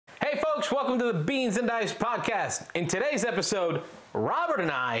folks, welcome to the Beans and Dice podcast. In today's episode, Robert and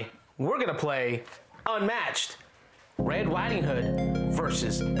I, we're gonna play Unmatched, Red Riding Hood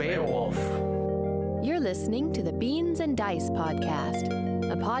versus Beowulf. You're listening to the Beans and Dice podcast,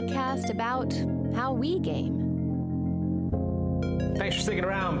 a podcast about how we game. Thanks for sticking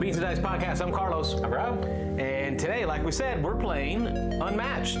around, Beans and Dice podcast. I'm Carlos. I'm Rob. And today, like we said, we're playing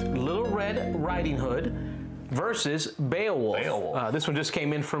Unmatched, Little Red Riding Hood versus Beowulf. This one just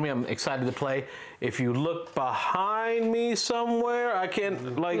came in for me. I'm excited to play. If you look behind me somewhere, I can't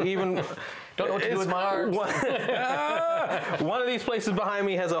even... Don't know what to do with my arms. One of these places behind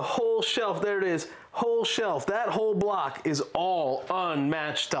me has a whole shelf. There it is, whole shelf. That whole block is all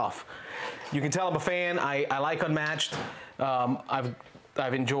Unmatched stuff. You can tell I'm a fan. I like Unmatched. I've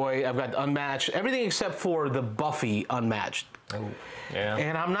got Unmatched, everything except for the Buffy Unmatched. Oh, yeah.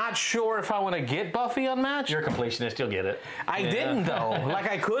 And I'm not sure if I want to get Buffy Unmatched. You're a completionist, you'll get it. I didn't though.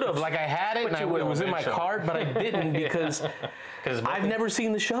 Like I could have. Like I had it and it was in my cart, but I didn't because I've never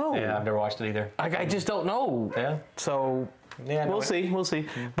seen the show. Yeah, I've never watched it either. I just don't know. Yeah. So yeah, we'll see.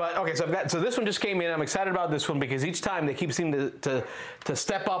 But okay, so this one just came in. I'm excited about this one because each time they keep seeming to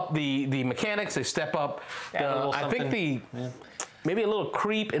step up the mechanics. They step up. I think maybe a little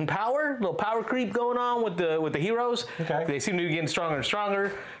creep in power, a little power creep going on with the heroes. Okay. They seem to be getting stronger and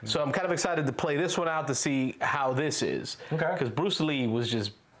stronger. So I'm kind of excited to play this one out to see how this is. Okay. Because Bruce Lee was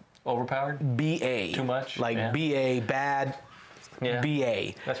just overpowered. BA. Too much. Like BA, bad. Yeah.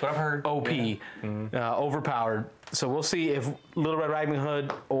 BA. That's what I've heard. OP. Yeah. Overpowered. So we'll see if Little Red Riding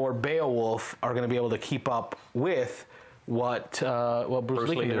Hood or Beowulf are going to be able to keep up with what Bruce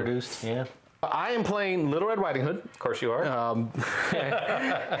Lee introduced. Yeah. I am playing Little Red Riding Hood. Of course you are.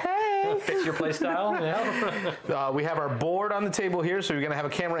 Hey! Fits your play style. Yeah. We have our board on the table here, so you're going to have a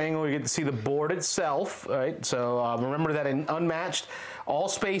camera angle. You get to see the board itself. All right. So remember that in Unmatched, all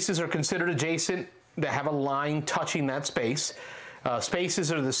spaces are considered adjacent that have a line touching that space.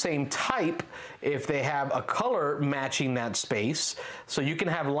 Spaces are the same type if they have a color matching that space. So you can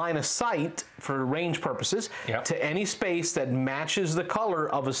have line of sight for range purposes to any space that matches the color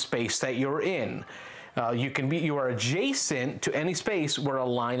of a space that you're in. You are adjacent to any space where a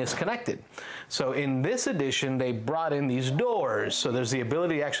line is connected. So in this edition, they brought in these doors. So there's the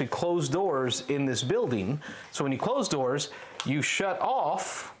ability to actually close doors in this building. So when you close doors, you shut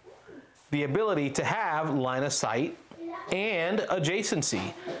off the ability to have line of sight and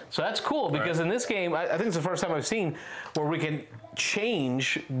adjacency. So that's cool because in this game, I think it's the first time I've seen where we can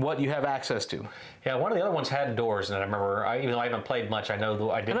change what you have access to. Yeah, one of the other ones had doors, and I remember, even though I haven't played much, I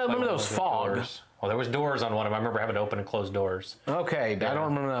know I did. I remember those fog. Well, there was doors on one of them. I remember having to open and close doors. Okay, I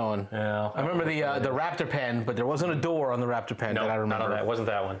don't remember that one. Yeah, I remember the raptor pen, but there wasn't a door on the raptor pen that I remember. No, that wasn't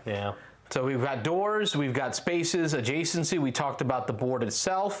that one. Yeah. So we've got doors, we've got spaces, adjacency. We talked about the board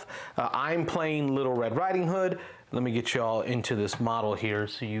itself. I'm playing Little Red Riding Hood. Let me get you all into this model here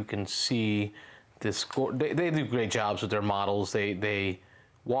so you can see this. They do great jobs with their models. They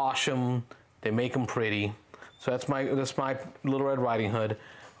wash them, they make them pretty. So that's my Little Red Riding Hood.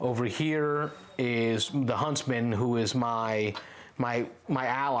 Over here is the Huntsman, who is my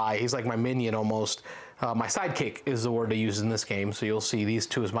ally. He's like my minion almost. My sidekick is the word they use in this game. So you'll see these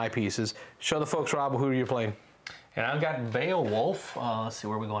two as my pieces. Show the folks, Rob, who you're playing. And I've got Beowulf. Let's see,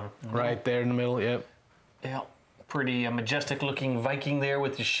 where are we going? Right there in the middle, yep. Yep. Pretty majestic looking Viking there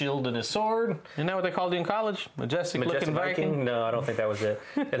with his shield and his sword. Isn't that what they called you in college? Majestic looking Viking? No, I don't think that was it.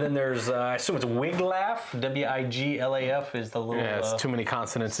 And then there's, I assume it's Wiglaf. W-I-G-L-A-F is the little... Yeah, it's too many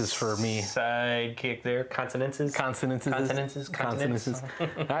consonances for me. Sidekick there. Consonances. All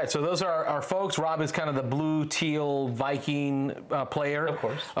right, so those are our folks. Rob is kind of the blue, teal Viking player. Of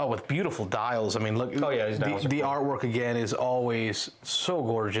course. Oh, with beautiful dials. I mean, look. Oh, yeah, these dials the artwork, again, is always so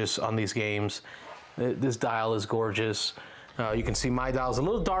gorgeous on these games. This dial is gorgeous. You can see my dial's a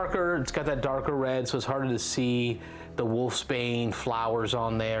little darker. It's got that darker red, so it's harder to see the wolfsbane flowers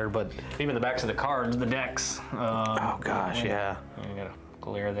on there. But even the backs of the cards, the decks. Oh gosh, yeah. You got a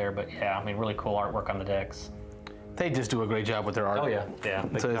glare there, but yeah, I mean, really cool artwork on the decks. They just do a great job with their art. Oh yeah, yeah.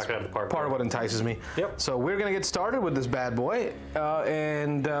 So it's part of what entices me. Yep. So we're gonna get started with this bad boy,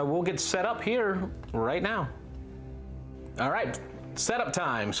 and we'll get set up here right now. All right. Setup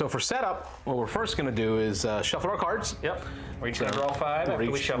time. So for setup, what we're first going to do is shuffle our cards. Yep. We're each going to draw 5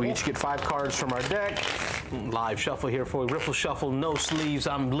 after we shuffle. We each get 5 cards from our deck. Live shuffle here for you. Riffle shuffle, no sleeves.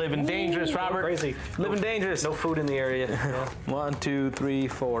 I'm living dangerous, Robert. Crazy. Living dangerous. No food in the area. 1, 2, 3,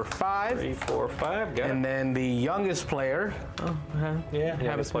 4, 5. 3, 4, 5. Got it. And then the youngest player.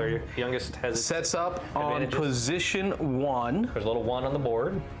 Youngest player. Youngest has sets up on position 1. There's a little 1 on the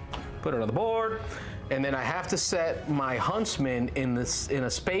board. Put it on the board. And then I have to set my huntsman in a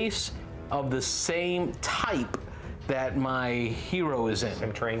space of the same type that my hero is in.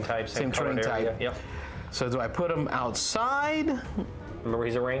 Same terrain type, Same terrain type. Yep. So do I put him outside? Remember,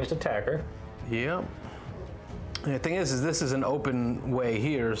 he's a ranged attacker. Yep. And the thing is this is an open way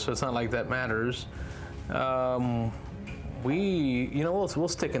here, so it's not like that matters. We'll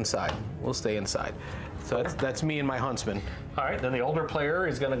stick inside. We'll stay inside. So that's me and my huntsman. All right, then the older player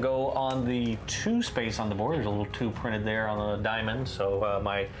is going to go on the 2 space on the board. There's a little 2 printed there on the diamond. So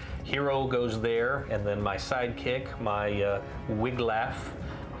my hero goes there, and then my sidekick, my Wiglaf,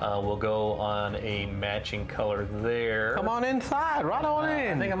 will go on a matching color there. Come on inside, right on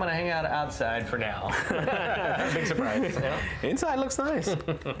in. I think I'm going to hang out outside for now. Big surprise. Yeah. Inside looks nice.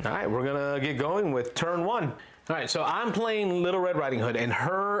 All right, we're going to get going with turn 1. All right, so I'm playing Little Red Riding Hood, and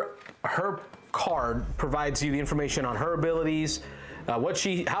her card provides you the information on her abilities, how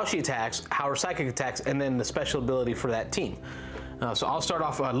she attacks, how her psychic attacks, and then the special ability for that team. So I'll start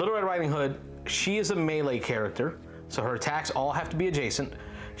off Little Red Riding Hood. She is a melee character, so her attacks all have to be adjacent.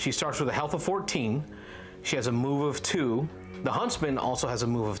 She starts with a health of 14. She has a move of 2. The Huntsman also has a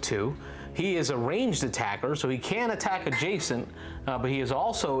move of 2. He is a ranged attacker, so he can attack adjacent, but he is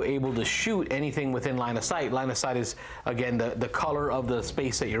also able to shoot anything within line of sight. Line of sight is, again, the color of the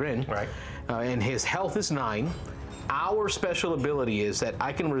space that you're in. Right. And his health is 9. Our special ability is that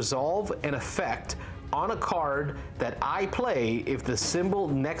I can resolve an effect on a card that I play if the symbol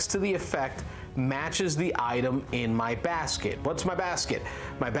next to the effect matches the item in my basket. What's my basket?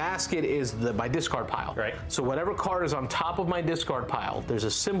 My basket is my discard pile. Right. So whatever card is on top of my discard pile, there's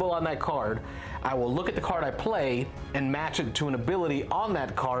a symbol on that card. I will look at the card I play and match it to an ability on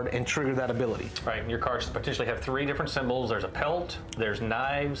that card and trigger that ability. Right, and your cards potentially have 3 different symbols. There's a pelt, there's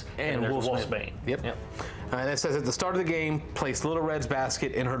knives, and there's Wolfsbane. Yep. And it says at the start of the game, place Little Red's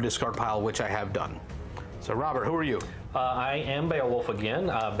basket in her discard pile, which I have done. So Robert, who are you? I am Beowulf again.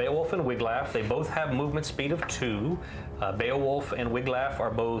 Beowulf and Wiglaf, they both have movement speed of 2. Beowulf and Wiglaf are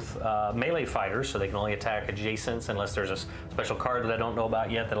both melee fighters, so they can only attack adjacents unless there's a special card that I don't know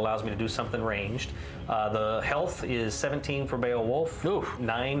about yet that allows me to do something ranged. The health is 17 for Beowulf,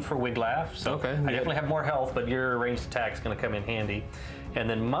 9 for Wiglaf, so I definitely have more health, but your ranged attack is going to come in handy. And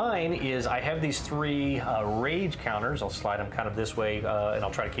then mine is, I have these 3 rage counters. I'll slide them kind of this way, and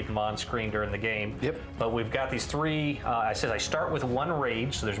I'll try to keep them on screen during the game. Yep. But we've got these 3, I said I start with 1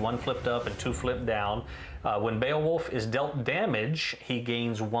 rage, so there's 1 flipped up and 2 flipped down. When Beowulf is dealt damage, he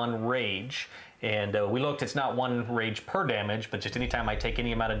gains 1 rage. And we looked, it's not 1 rage per damage, but just anytime I take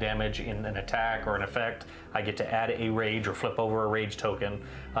any amount of damage in an attack or an effect, I get to add a rage or flip over a rage token.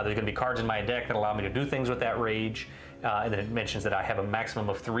 There's going to be cards in my deck that allow me to do things with that rage. And then it mentions that I have a maximum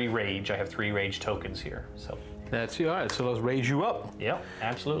of 3 rage. I have 3 rage tokens here. So that's you. All right, so let's raise you up. Yep,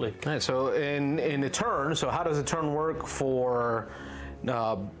 absolutely. All right, so in the turn, so how does a turn work for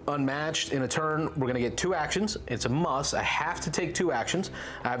Unmatched? In a turn, we're going to get 2 actions. It's a must. I have to take 2 actions.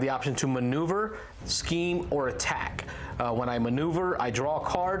 I have the option to maneuver, scheme, or attack. When I maneuver, I draw a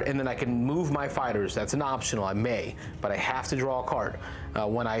card, and then I can move my fighters. That's an optional. I may, but I have to draw a card.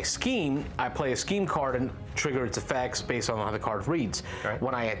 When I scheme, I play a scheme card and trigger its effects based on how the card reads. Right.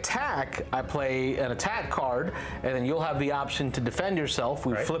 When I attack, I play an attack card, and then you'll have the option to defend yourself.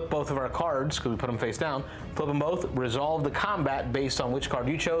 We flip both of our cards, because we put them face down, flip them both, resolve the combat based on which card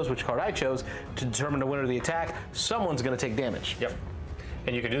you chose, which card I chose, to determine the winner of the attack. Someone's going to take damage. Yep.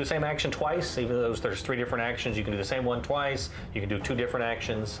 And you can do the same action twice, even though there's 3 different actions. You can do the same one twice. You can do 2 different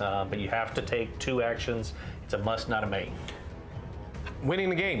actions, but you have to take 2 actions. It's a must, not a may. Winning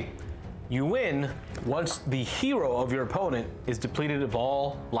the game. You win once the hero of your opponent is depleted of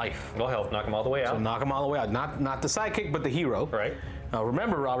all life. Go health, knock them all the way out. So knock them all the way out. Not the sidekick, but the hero. Right.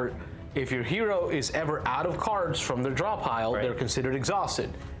 Remember, Robert, if your hero is ever out of cards from their draw pile, Right. they're considered exhausted.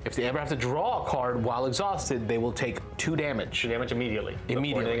 If they ever have to draw a card while exhausted, they will take 2 damage. 2 damage immediately.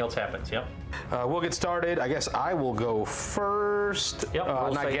 Before anything else happens, yep. We'll get started. I guess I will go first.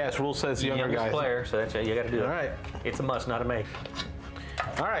 Yep. Rule says younger youngest guys. player, so that's it. You got to do it. All right. It's a must, not a may.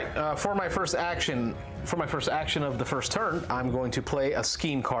 All right, for my first action of the first turn, I'm going to play a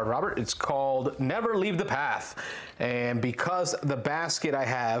scheme card, Robert. It's called Never Leave the Path. And because the basket I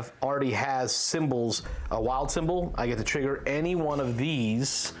have already has symbols, a wild symbol, I get to trigger any one of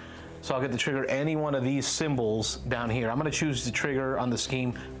these. So I'll get to trigger any one of these symbols down here. I'm going to choose to trigger on the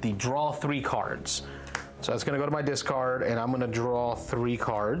scheme the draw 3 cards. So that's going to go to my discard, and I'm going to draw 3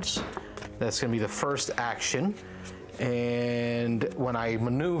 cards. That's going to be the first action. And when I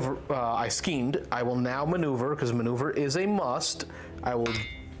maneuver, I schemed, I will now maneuver, because maneuver is a must. I will,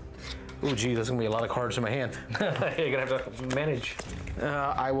 oh geez, that's gonna be a lot of cards in my hand. You're gonna have to manage.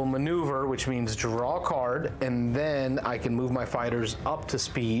 I will maneuver, which means draw a card, and then I can move my fighters up to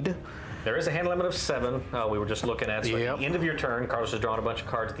speed. There is a hand limit of 7. We were just looking at. So at the end of your turn, Carlos has drawn a bunch of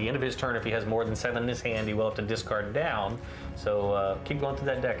cards. At the end of his turn, if he has more than 7 in his hand, he will have to discard down. So keep going through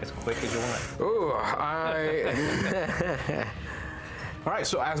that deck as quick as you want. Ooh, All right,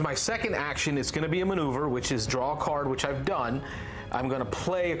 so as my second action, it's going to be a maneuver, which is draw a card, which I've done. I'm going to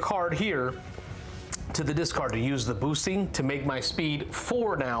play a card here to the discard to use the boosting to make my speed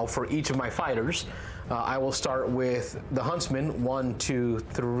 4 now for each of my fighters. I will start with the Huntsman. 1, 2,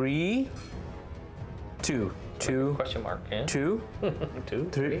 3. 2. Question mark. Yeah. 2. 2.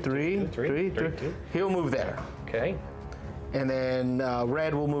 3. He'll move there. Okay. And then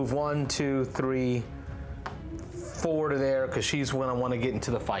Red will move 1, 2, 3, 4 to there because she's when I want to get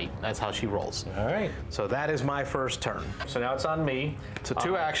into the fight. That's how she rolls. All right. So that is my first turn. So now it's on me. So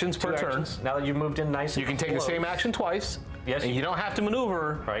 2 actions per turn. Now that you've moved in nice, You can take the same action twice. Yes. And you don't have to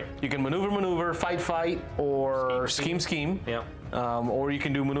maneuver. Right. You can maneuver, fight, or scheme. Yeah. Or you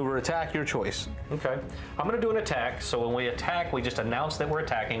can do maneuver, attack, your choice. Okay. I'm going to do an attack. So when we attack, we just announce that we're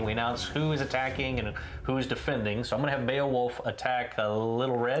attacking. We announce who is attacking and who is defending. So I'm going to have Beowulf attack a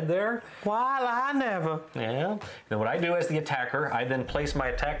little red there. Well, I never. Yeah. Then what I do as the attacker, I then place my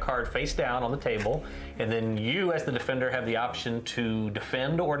attack card face down on the table. And then you, as the defender, have the option to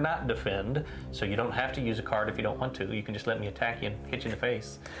defend or not defend. So you don't have to use a card if you don't want to. You can just let me attack you and hit you in the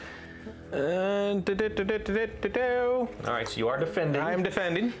face. All right, so you are defending. I am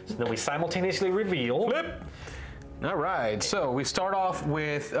defending. So then we simultaneously reveal. Flip. All right, so we start off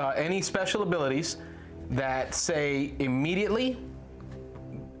with any special abilities that say immediately.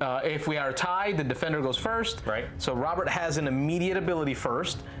 If we are tied, the defender goes first. Right. So Robert has an immediate ability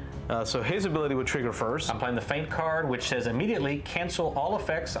first. So his ability would trigger first. I'm playing the Feint card, which says immediately cancel all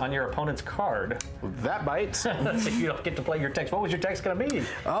effects on your opponent's card. That bites. You don't get to play your text. What was your text going to be?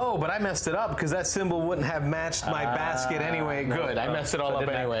 Oh, but I messed it up because that symbol wouldn't have matched my basket anyway. No, Good, I messed it all up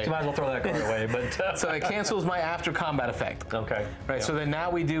anyway. You might as well throw that card away. But So it cancels my after combat effect. Okay. Right, Yeah. so then now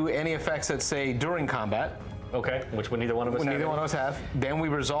we do any effects that say during combat. Okay, which neither one of us have. Neither one of us have. Then we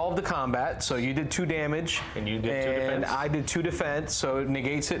resolve the combat. So you did 2 damage. And you did 2 defense. And I did 2 defense, so it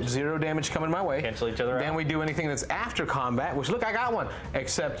negates it. 0 damage coming my way. Cancel each other out. Then we do anything that's after combat, which look, I got one.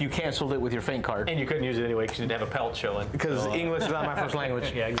 Except you canceled it with your Feint card. And you couldn't use it anyway because you didn't have a pelt showing. Because So, English is not my first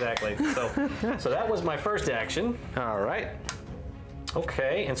language. Yeah, exactly. So that was my first action. All right.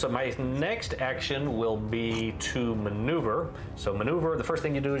 Okay, and so my next action will be to maneuver. So maneuver, the first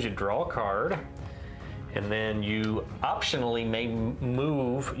thing you do is you draw a card. And then you optionally may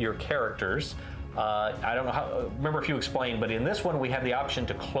move your characters. I don't know how, remember if you explained, but in this one we have the option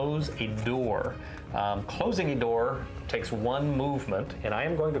to close a door. Closing a door takes 1 movement, and I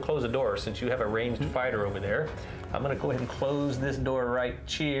am going to close a door since you have a ranged fighter over there. I'm going to go ahead and close this door right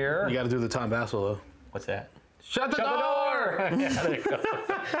here. You got to do the Tom Bassel though. What's that? Shut the door! Yeah, there you go.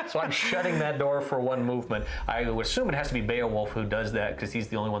 So I'm shutting that door for 1 movement. I would assume it has to be Beowulf who does that because he's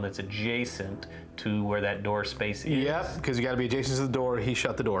the only one that's adjacent to where that door space is. Yep, because you got to be adjacent to the door. He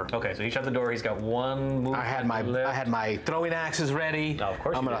shut the door. Okay, so he shut the door. He's got 1 movement. I had my throwing axes ready. Oh, of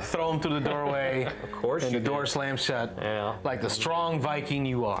course I'm you gonna did. throw them through the doorway. Of course and you the door did. slams shut. Yeah. Like the strong Viking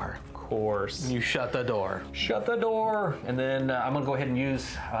you are. Of course. You shut the door. Shut the door, and then I'm gonna go ahead and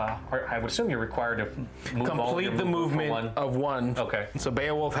use. I would assume you're required to move all Complete your the movement of 1. Okay. So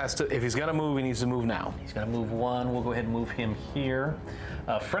Beowulf has to, if he's gonna move, he needs to move now. He's gonna move 1. We'll go ahead and move him here.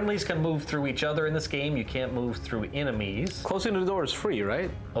 Friendlies can move through each other in this game. You can't move through enemies. Closing the door is free, right?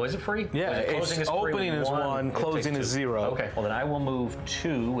 Oh, is it free? Yeah, Is it closing it's is free opening with is 1, it closing takes is 2. 0. Okay, well then I will move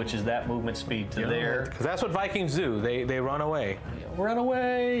 2, which is that movement speed to there. Because that's what Vikings do. They run away. Run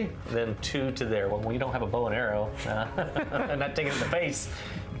away. Then 2 to there. Well, we don't have a bow and arrow. I'm not taking it in the face.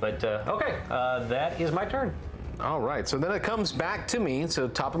 But okay, that is my turn. All right, so then it comes back to me. So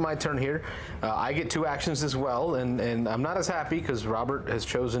top of my turn here, I get 2 actions as well, and I'm not as happy because Robert has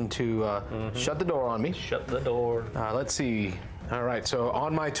chosen to shut the door on me. Shut the door. Let's see. All right, so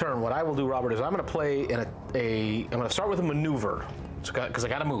on my turn, what I will do, Robert, is I'm going to play I'm going to start with a maneuver because I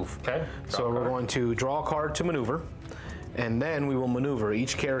got to move. Okay. So we're going to draw a card to maneuver. And then we will maneuver.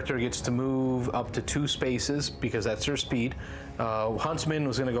 Each character gets to move up to 2 spaces because that's their speed. Huntsman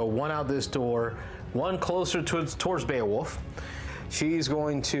was going to go 1 out this door, 1 closer towards Beowulf. She's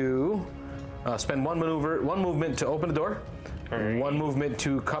going to spend 1 movement to open the door, 1 movement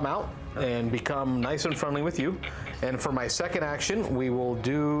to come out and become nice and friendly with you. And for my second action, we will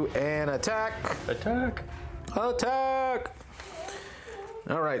do an attack. Attack. Attack!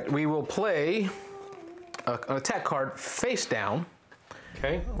 All right, we will play an attack card face down.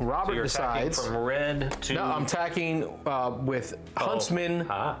 Okay. Robert so you're decides. attacking from red to. No, I'm attacking with Huntsman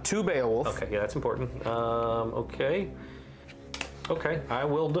to Beowulf. Okay, yeah, that's important. Okay. Okay, I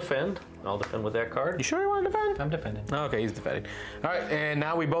will defend. I'll defend with that card. You sure you want to defend? I'm defending. Okay, he's defending. All right, and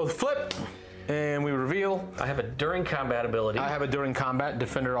now we both flip, and we reveal. I have a during combat ability. I have a during combat.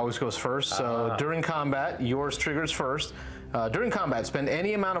 Defender always goes first. So during combat, yours triggers first. During combat, spend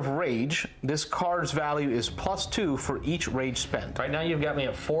any amount of rage. This card's value is +2 for each rage spent. Right now you've got me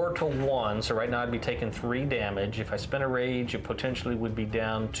at 4 to 1, so right now I'd be taking 3 damage. If I spend a rage, it potentially would be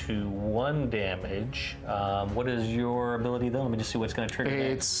down to 1 damage. What is your ability though? Let me just see what's going to trigger that.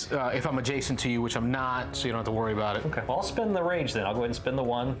 It's if I'm adjacent to you, which I'm not, so you don't have to worry about it. Okay, well I'll spend the rage then. I'll go ahead and spend the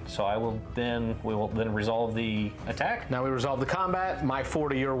 1, so we will then resolve the attack. Now we resolve the combat. My 4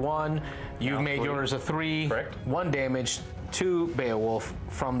 to your 1. You've Now made 3. yours a 3. Correct. 1 damage to Beowulf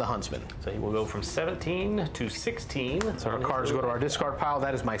from the Huntsman. So he will go from 17 to 16. So our cards go to our discard pile.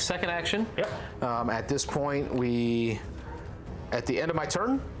 That is my second action. Yep. At this point, at the end of my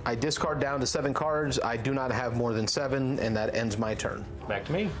turn, I discard down to 7 cards. I do not have more than 7, and that ends my turn. Back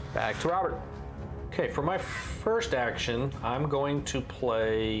to me. Back to Robert. Okay, for my first action, I'm going to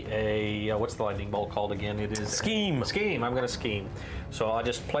play a, what's the lightning bolt called again? It is Scheme. Scheme, I'm going to scheme. So I'll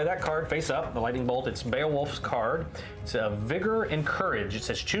just play that card face up, the lightning bolt. It's Beowulf's card. It's a Vigor and Courage. It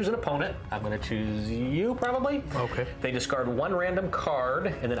says choose an opponent. I'm going to choose you probably. Okay. They discard 1 random card,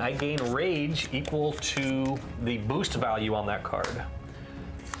 and then I gain rage equal to the boost value on that card.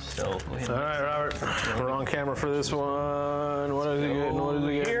 So go ahead. All right, Robert. We're on camera for this one. What is he getting? What is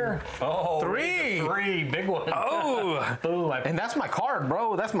he getting? Here. Oh, 3. 3, big one. Oh. Boom. And that's my card,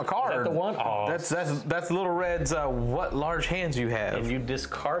 bro. That's my card. Is that the one? Oh. That's Little Red's. What large hands you have? And you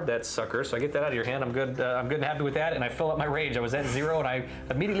discard that sucker, so I get that out of your hand. I'm good. I'm good and happy with that, and I fill up my rage. I was at 0, and I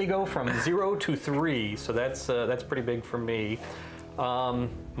immediately go from 0 to 3. So that's pretty big for me.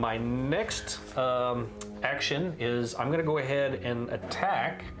 My next action is I'm going to go ahead and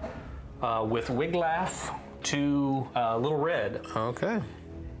attack with Wiglaf to Little Red. Okay.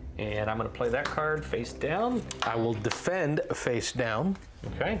 And I'm going to play that card face down. I will defend face down.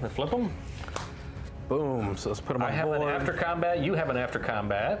 Okay, let's flip them. Boom. So let's put them on I have board. an after combat. You have an after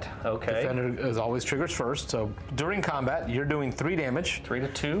combat. Okay. Defender as always triggers first. So during combat, you're doing 3 damage. 3 to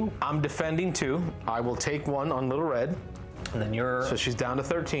 2. I'm defending 2. I will take 1 on Little Red. And then you're... So she's down to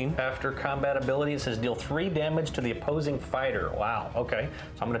 13. After combat ability, it says deal 3 damage to the opposing fighter. Wow, okay.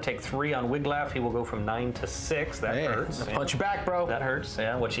 So I'm going to take 3 on Wiglaf. He will go from 9 to 6. That hurts. I'll punch you back, bro. That hurts,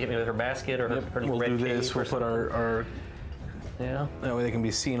 yeah. What, she hit me with her basket or her We'll red do cape this. or We'll put something? our... Yeah. That way they can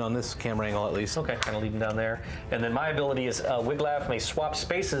be seen on this camera angle at least. Okay, kind of leave them down there. And then my ability is Wiglaf may swap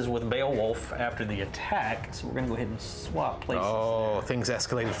spaces with Beowulf after the attack. So we're going to go ahead and swap places. Oh, things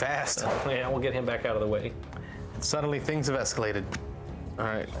escalated fast. Yeah, we'll get him back out of the way. Suddenly things have escalated. All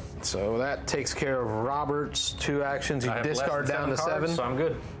right, so that takes care of Robert's 2 actions. You I have less discard than down to 7 cards, 7. So I'm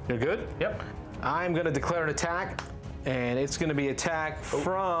good. You're good? Yep. I'm going to declare an attack, and it's going to be attack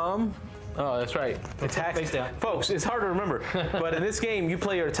from... Oh, that's right. Attack face down. Folks, it's hard to remember, but in this game, you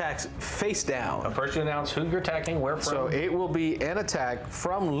play your attacks face down. First you announce who you're attacking, where from. So it will be an attack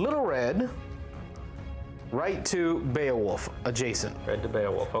from Little Red right to Beowulf, adjacent. Red to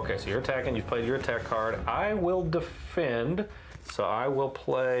Beowulf. Okay, so you're attacking. You've played your attack card. I will defend, so I will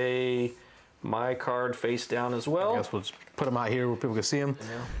play my card face down as well. I guess we'll just put them out here where people can see them,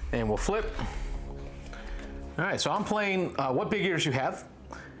 and we'll flip. All right, so I'm playing what big ears you have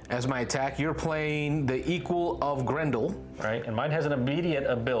as my attack. You're playing the equal of Grendel. Right, and mine has an immediate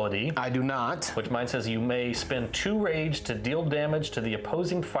ability. I do not. Which mine says you may spend 2 rage to deal damage to the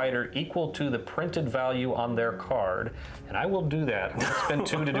opposing fighter equal to the printed value on their card. And I will do that. I'm going to spend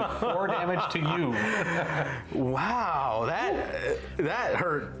 2 to do 4 damage to you. Wow, that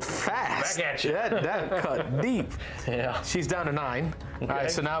hurt fast. Back at you. That cut deep. Yeah. She's down to 9. Okay. All right,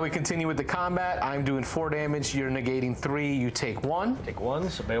 so now we continue with the combat. I'm doing 4 damage. You're negating 3. You take 1. Take 1,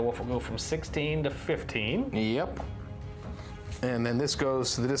 so Beowulf will go from 16 to 15. Yep. And then this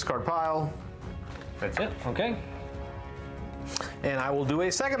goes to the discard pile. That's it, okay. And I will do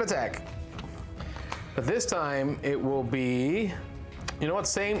a second attack. But this time it will be, you know what,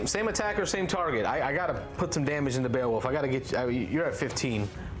 same attacker, same target. I gotta put some damage into Beowulf. I gotta get you, you're at 15.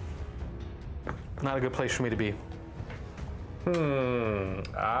 Not a good place for me to be. I'll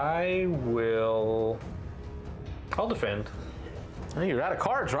defend. Oh, you're out of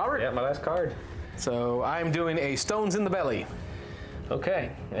cards, Robert. Yeah, my last card. So I'm doing a Stones in the Belly.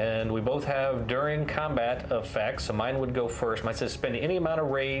 Okay, and we both have during combat effects, so mine would go first. Mine says spend any amount of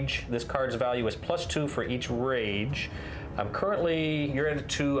rage. This card's value is +2 for each rage. I'm currently, you're at a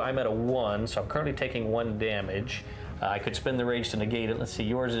 2, I'm at a 1, so I'm currently taking 1 damage. I could spend the rage to negate it. Let's see,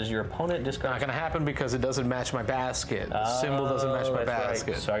 yours is your opponent discards. Not gonna happen because it doesn't match my basket. The symbol doesn't match my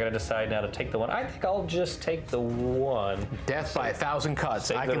basket. Right. So I gotta decide now to take the one. I think I'll just take the one. Death by 1,000 cuts.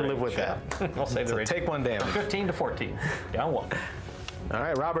 I can live with that. I'll save the So rage. take 1 damage. 15 to 14. Down 1. All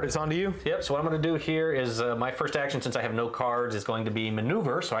right, Robert, it's on to you. Yep, so what I'm going to do here is my first action, since I have no cards, is going to be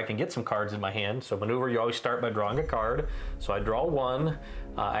maneuver, so I can get some cards in my hand. So maneuver, you always start by drawing a card. So I draw 1.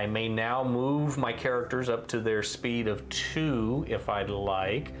 I may now move my characters up to their speed of 2 if I'd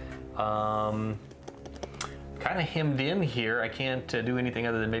like. Kind of hemmed in here. I can't do anything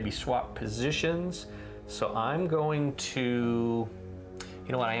other than maybe swap positions. So I'm going to,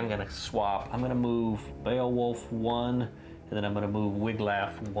 you know what, I am going to swap. I'm going to move Beowulf 1. And then I'm going to move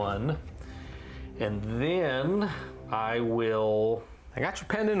Wiglaf 1. And then I got you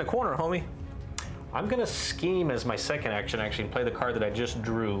pinned in the corner, homie. I'm going to scheme as my second action, actually, and play the card that I just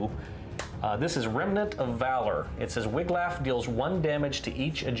drew. This is Remnant of Valor. It says Wiglaf deals 1 damage to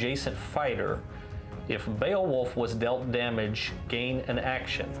each adjacent fighter. If Beowulf was dealt damage, gain an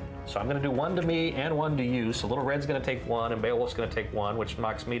action. So I'm going to do 1 to me and 1 to you. So Little Red's going to take 1 and Beowulf's going to take 1, which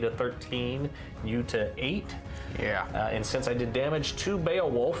knocks me to 13, you to 8. Yeah. And since I did damage to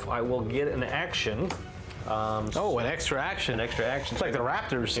Beowulf, I will get an action. An extra action. An extra action. It's like the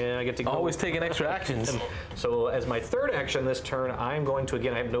Raptors. Yeah, I get to go. Always taking extra actions. So as my third action this turn, I'm going to,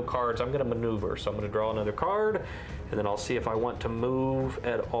 again, I have no cards, I'm going to maneuver. So I'm going to draw another card, and then I'll see if I want to move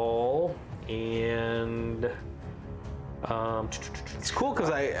at all. And it's cool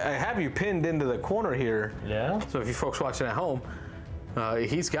because I have you pinned into the corner here. yeah. So if you folks watching at home,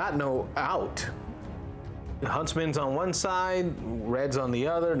 he's got no out. The Huntsman's on one side, Red's on the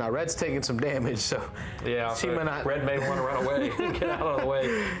other. Now Red's taking some damage, so Yeah, she might not. Red may want to run away, get out of the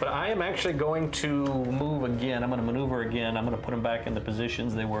way. But I am actually going to move again. I'm going to maneuver again. I'm going to put them back in the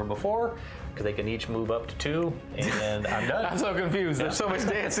positions they were before, because they can each move up to 2, and I'm done. I'm so confused. There's so much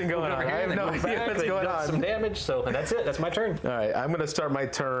dancing going on. I have no idea what's going on. Some damage, so and that's it. That's my turn. All right, I'm going to start my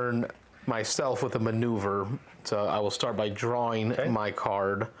turn myself with a maneuver. So I will start by drawing my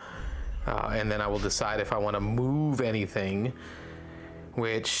card. And then I will decide if I want to move anything,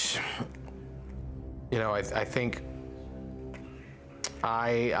 which, you know, I think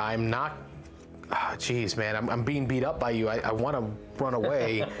I'm not, geez, man, I'm being beat up by you. I want to run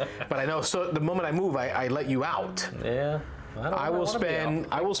away, but I know, so the moment I move, I let you out. Yeah. I will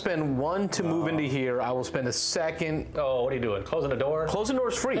spend 1 to move into here. I will spend a second. Oh, what are you doing? Closing the door? Closing the door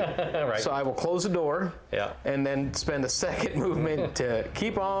is free. Right. So I will close the door. Yeah. And then spend a second movement to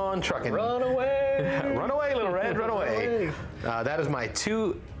keep on trucking. Run away! Run away, Little Red, run away. That is my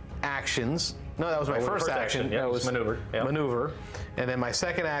 2 actions. No, that was my first action. Yeah, that was maneuver. Yeah. Maneuver. And then my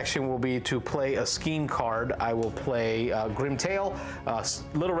second action will be to play a scheme card. I will play Grim Tail.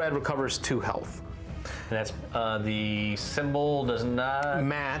 Little Red recovers 2 health. And that's the symbol does not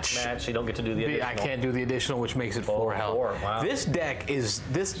match. You don't get to do the additional. I can't do the additional, which makes it 4 health. 4, wow. This deck is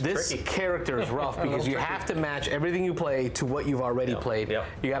this character is rough because you have to match everything you play to what you've already played. Yep.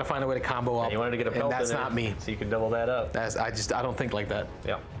 You got to find a way to combo up. And you wanted to get a pelt and that's in not there, me. so you can double that up. I don't think like that.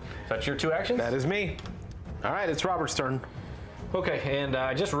 Yeah. So that's your 2 actions? That is me. All right, it's Robert's turn. Okay, and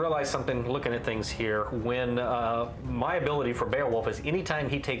I just realized something looking at things here. When my ability for Beowulf is anytime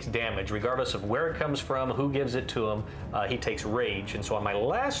he takes damage, regardless of where it comes from, who gives it to him, he takes rage. And so on my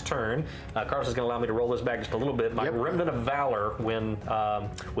last turn, Carlos is going to allow me to roll this back just a little bit. My Remnant of Valor, when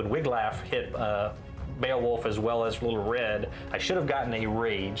Wiglaf hit Beowulf as well as Little Red, I should have gotten a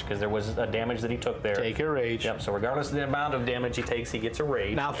rage because there was a damage that he took there. Take a rage. Yep, so regardless of the amount of damage he takes, he gets a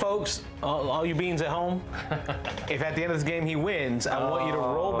rage. Now, folks, all you beans at home, if at the end of this game he wins, I want you to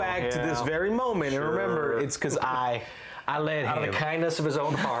roll back to this very moment and remember it's because I let him. Out of the kindness of his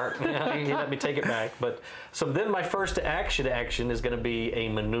own heart, he let me take it back. But so then my first action is going to be a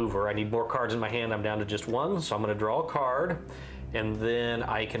maneuver. I need more cards in my hand. I'm down to just 1, so I'm going to draw a card. And then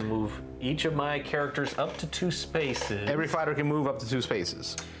I can move each of my characters up to 2 spaces. Every fighter can move up to 2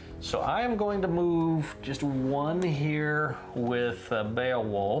 spaces. So I am going to move just 1 here with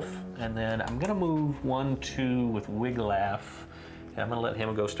Beowulf, and then I'm going to move 1, 2 with Wiglaf. And I'm going to let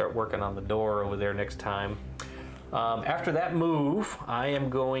him go start working on the door over there next time. After that move, I am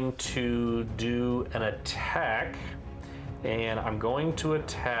going to do an attack, and I'm going to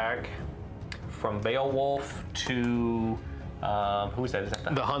attack from Beowulf to... who is that? Is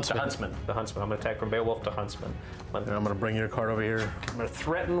that the Huntsman? The Huntsman. I'm going to attack from Beowulf to Huntsman. And I'm going to bring your card over here. I'm going to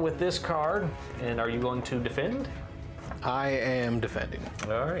threaten with this card. And are you going to defend? I am defending.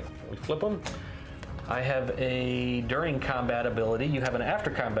 All right. We flip them. I have a during combat ability. You have an after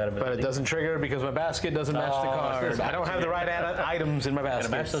combat ability. But it doesn't trigger because my basket doesn't match the card. I don't have the right items in my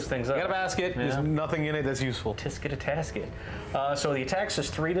basket. Gotta match those things up. I got a basket. Yeah. There's nothing in it that's useful. Tisket a tasket. So the attack says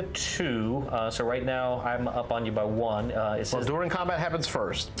 3 to 2. So right now I'm up on you by 1. It says During combat happens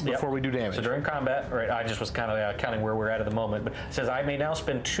first before we do damage. So during combat, right? I just was kind of counting where we're at the moment. But it says I may now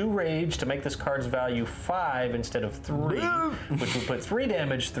spend 2 rage to make this card's value 5 instead of 3, which would put 3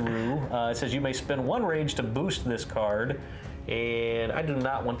 damage through. It says you may spend 1 rage to boost this card, and I do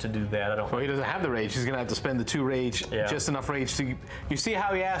not want to do that. I don't. Well, he doesn't have the rage. He's gonna have to spend the 2 rage, just enough rage to. You see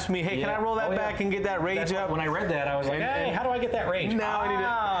how he asked me, "Hey, can I roll that back and get that rage up?" When I read that, I was like, "Hey, how do I get that rage?" Now I need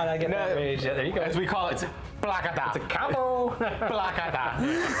it. I get that rage. Yeah, there you go. As we call it, placata. It's a combo. Placata.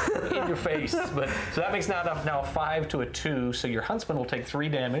 In your face. But so that makes now a 5 to a 2. So your huntsman will take 3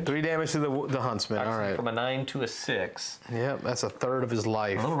 damage. 3 damage to the huntsman. All right. From a 9 to a 6. Yep, that's a third of his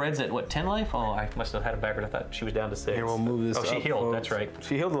life. Little Red's at what, 10 life? Oh, I must have had it backward. I thought she was down to 6. Here, we'll move this. Oh, she up, healed. folks. That's right.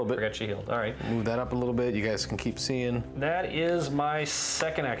 She healed a little bit. Forgot she healed. All right. Move that up a little bit. You guys can keep seeing. That is my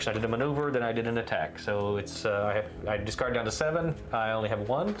second action. I did a maneuver, then I did an attack. So it's I discard down to 7. I only have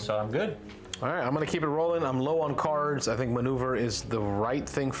 1, so I'm good. All right, I'm going to keep it rolling. I'm low on cards. I think maneuver is the right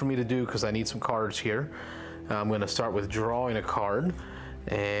thing for me to do because I need some cards here. I'm going to start with drawing a card.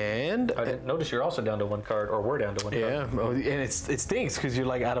 And I didn't notice you're also down to 1 card, or we're down to 1 card. yeah, and it stinks because you're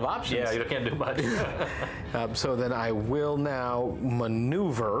like out of options. Yeah, you can't do much. So then I will now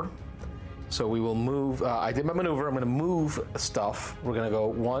maneuver. So we will move. I did my maneuver. I'm going to move stuff. We're going to go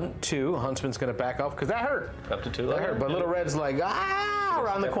 1, 2. Huntsman's going to back off because that hurt. Up to 2. That hurt. But Little Red's like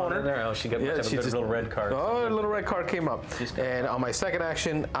around the corner. There. Oh, she got a little red card. Oh, a little red card came up. And on my second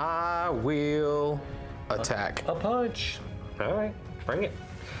action, I will attack. A punch. All right, bring it.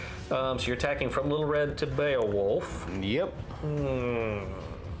 So you're attacking from Little Red to Beowulf. Yep.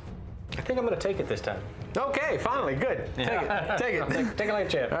 I think I'm going to take it this time. Okay, finally, good. Yeah. Take it. Take it like a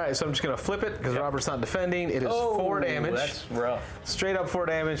champ. All right, so I'm just going to flip it because Robert's not defending. It is 4 damage. That's rough. Straight up 4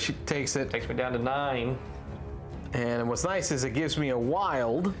 damage. She takes it. Takes me down to 9. And what's nice is it gives me a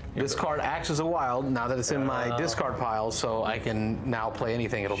wild. This card acts as a wild now that it's in my discard pile, so I can now play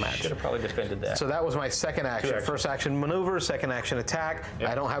anything it'll match. Should have probably defended that. So that was my second action. First action maneuver, second action attack. Yep.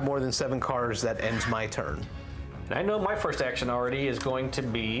 I don't have more than 7 cards. That ends my turn. And I know my first action already is going to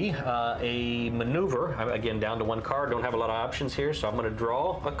be a maneuver. I'm again down to 1 card. Don't have a lot of options here, so I'm going to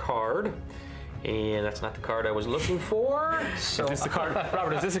draw a card. And that's not the card I was looking for. So is this the card,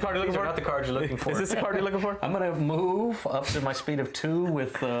 Robert? Is this the card you're looking for? Not the card you're looking for. Is this the card you're looking for? I'm going to move up to my speed of 2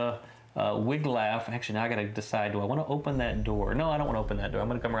 with Wiglaff. Actually, now I got to decide: do I want to open that door? No, I don't want to open that door. I'm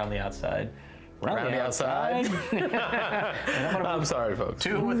going to come around the outside. Around the outside. And I'm sorry, folks.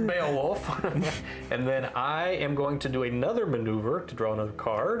 2 with Beowulf, and then I am going to do another maneuver to draw another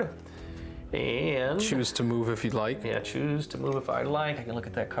card. And choose to move if you'd like. Yeah, choose to move if I like. I can look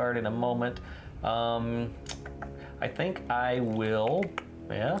at that card in a moment. I think I will.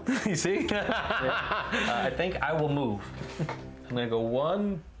 Yeah. You see? I think I will move. I'm gonna go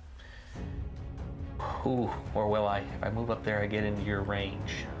 1. Ooh, or will I? If I move up there, I get into your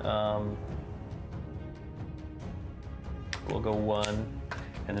range. We'll go 1,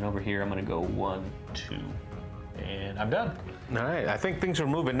 and then over here I'm gonna go 1, 2, and I'm done. All right, I think things are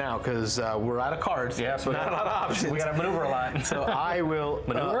moving now because we're out of cards. Yeah, so not a lot of options. We got to maneuver a lot. So I will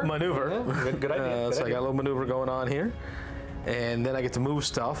maneuver. Yeah, good idea. So I got a little maneuver going on here, and then I get to move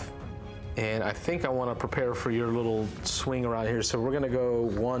stuff. And I think I want to prepare for your little swing around here. So we're gonna go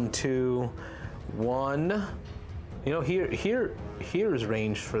 1, 2, 1. You know, here's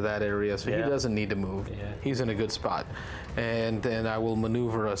range for that area, so he doesn't need to move. Yeah. He's in a good spot. And then I will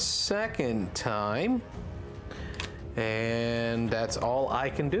maneuver a second time. And that's all I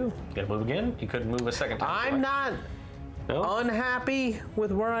can do. You gotta move again? You couldn't move a second time. I'm not unhappy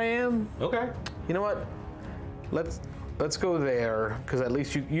with where I am. Okay. You know what? Let's go there, because at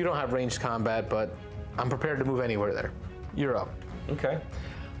least you don't have ranged combat, but I'm prepared to move anywhere there. You're up. Okay.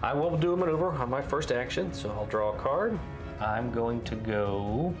 I will do a maneuver on my first action, so I'll draw a card. I'm going to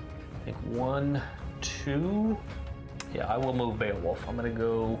go, I think 1, 2. Yeah, I will move Beowulf. I'm gonna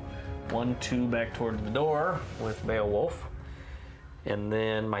go 1, 2 back towards the door with Beowulf. And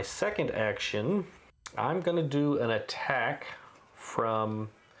then my second action, I'm gonna do an attack from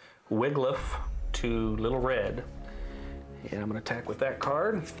Wiglaff to Little Red. And I'm gonna attack with that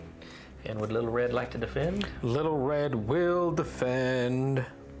card. And would Little Red like to defend? Little Red will defend.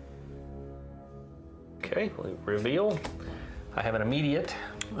 Okay, we'll reveal. I have an immediate.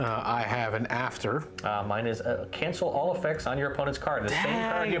 I have an after. Mine is cancel all effects on your opponent's card. The same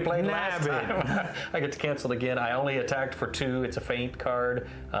card you played last time. I get to cancel it again. I only attacked for 2. It's a feint card.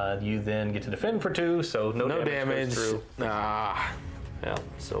 You then get to defend for 2, so no damage goes through. Yeah,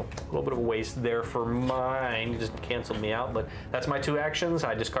 so a little bit of a waste there for mine. You just canceled me out, but that's my 2 actions.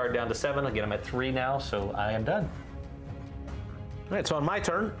 I discard down to 7. Again, I'm at 3 now, so I am done. All right, so on my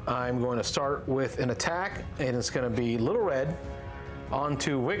turn, I'm going to start with an attack, and it's going to be Little Red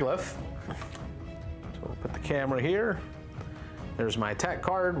onto Wiglaf. So we'll put the camera here. There's my attack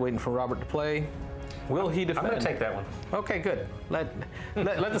card, waiting for Robert to play. Will he defend? I'm going to take that one. Okay, good. Let the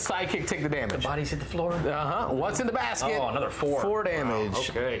sidekick take the damage. The bodies hit the floor. What's in the basket? Oh, another 4. 4 damage. Wow,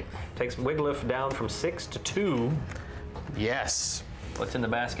 okay. Takes Wiglaf down from 6 to 2. Yes. What's in the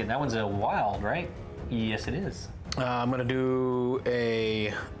basket? That one's a wild, right? Yes, it is. I'm going to do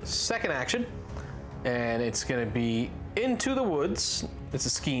a second action, and it's going to be Into the Woods. It's a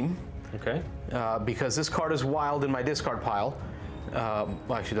scheme. Okay. Because this card is wild in my discard pile. Well,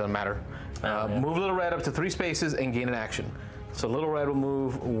 actually, it doesn't matter. Move Little Red up to 3 spaces and gain an action. So Little Red will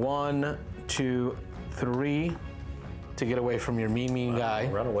move 1, 2, 3 to get away from your mean guy.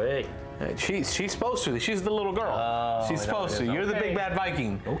 Run away. She's supposed to. She's the little girl. She's supposed to. You're the big bad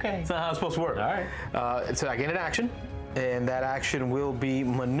Viking. Okay. It's not how it's supposed to work. All right. So I gain an action, and that action will be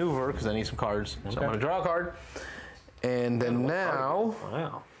maneuver because I need some cards. So I'm going to draw a card, and then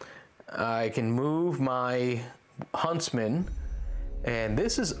now I can move my huntsman, and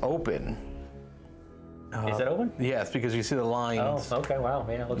this is open. Is that open? Yes, because you see the lines. Oh, okay. Wow.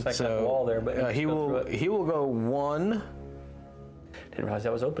 Yeah, it looks like that wall there, but he will go 1. Didn't realize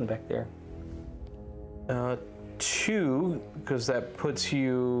that was open back there. 2, because that puts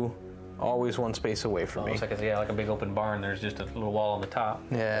you always 1 space away from me. Looks like like a big open barn. There's just a little wall on the top.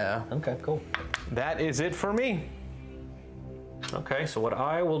 Yeah. Okay, cool. That is it for me. Okay, so what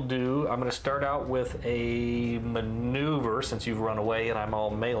I will do, I'm going to start out with a maneuver since you've run away and I'm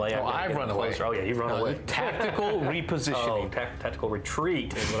all melee. Oh, I've run away. Oh yeah, you've run away. Tactical repositioning. Oh, tactical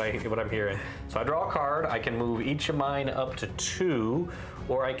retreat is what I'm hearing. So I draw a card. I can move each of mine up to 2,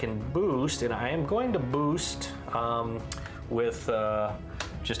 or I can boost, and I am going to boost with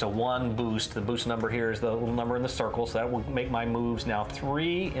just a 1 boost. The boost number here is the little number in the circle, so that will make my moves now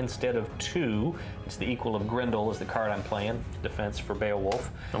 3 instead of 2. It's the equal of Grendel is the card I'm playing, defense for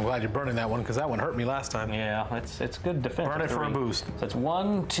Beowulf. I'm glad you're burning that one because that one hurt me last time. Yeah, it's good defense. Burn it for a boost. So it's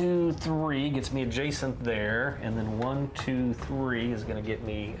 1, 2, 3 gets me adjacent there, and then 1, 2, 3 is going to get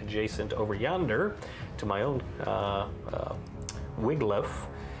me adjacent over yonder to my own Wiglaf.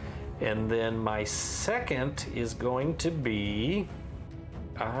 And then my second is going to be,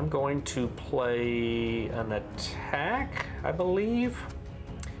 I'm going to play an attack, I believe.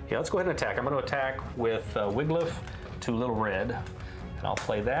 Yeah, let's go ahead and attack. I'm going to attack with Wiglaf to Little Red, and I'll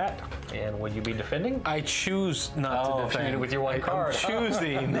play that. And will you be defending? I choose not to defend. With your 1 card. I'm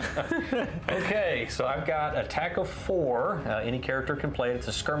choosing. Okay, so I've got attack of 4. Any character can play it. It's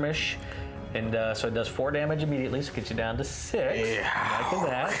a skirmish. And so it does 4 damage immediately, so it gets you down to 6. Yeah. Liking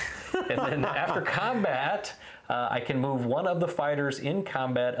that. And then after combat, I can move one of the fighters in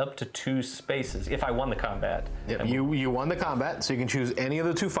combat up to 2 spaces, if I won the combat. Yep. You won the combat, so you can choose any of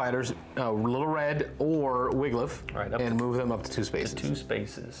the 2 fighters, Little Red or Wiglaf, and move them up to 2 spaces. 2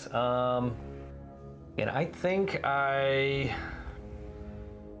 spaces. And I think I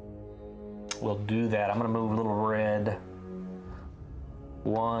will do that. I'm going to move Little Red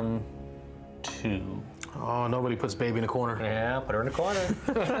 1, 2. Oh, nobody puts baby in a corner. Yeah, put her in a corner.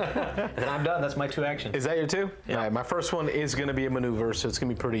 And then I'm done. That's my 2 actions. Is that your 2? Yeah. All right, my first one is going to be a maneuver, so it's going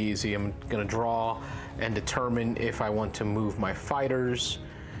to be pretty easy. I'm going to draw and determine if I want to move my fighters,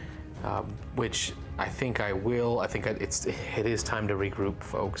 which I think I will. I think it is time to regroup,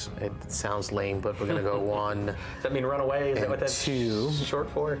 folks. It sounds lame, but we're going to go 1. Does that mean run away? Is that what that's 2 short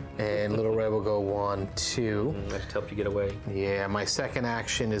for? And Little Red will go 1, 2. That just helped you get away. Yeah, my second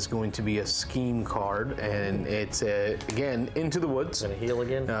action is going to be a scheme card, and it's again Into the Woods. Gonna heal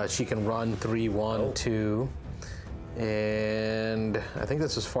again. She can run 3, 1, 2, and I think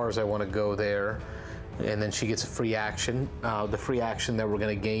that's as far as I want to go there. And then she gets a free action. The free action that we're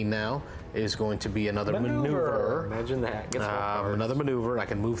going to gain now is going to be another maneuver. Imagine that. Another maneuver. I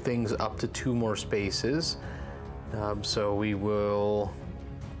can move things up to 2 more spaces. So we will.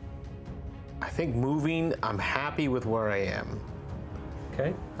 I think moving. I'm happy with where I am.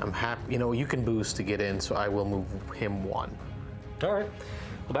 Okay. I'm happy. You know, you can boost to get in, so I will move him 1. All right.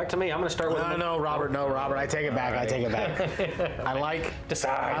 Back to me. I'm going to start with. No, Robert. No, Robert. I take it back. I take it back. I like.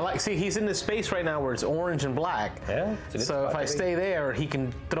 Decide. See, he's in this space right now where it's orange and black. Yeah. So if I stay there, he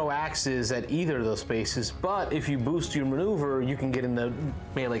can throw axes at either of those spaces. But if you boost your maneuver, you can get into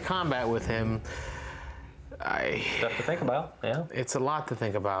melee combat with him. Stuff to think about. Yeah. It's a lot to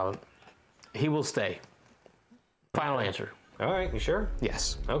think about. He will stay. Final answer. All right. You sure?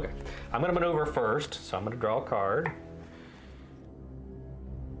 Yes. Okay. I'm going to maneuver first, so I'm going to draw a card.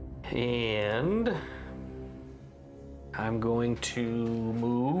 And I'm going to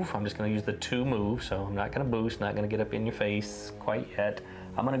move. I'm just going to use the 2 move, so I'm not going to boost, not going to get up in your face quite yet.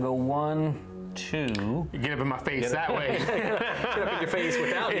 I'm going to go 1, 2. You get up in my face that way. Get up in your face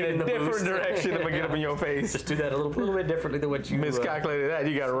without in getting a the different boost. direction if I get up in your face. Just do that a little bit differently than what you miscalculated that.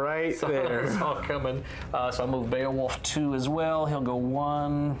 You got it right there. It's all coming. So I'll move Beowulf 2 as well. He'll go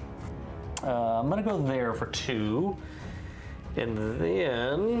 1. I'm going to go there for 2. And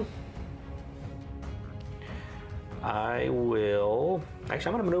then I will. Actually,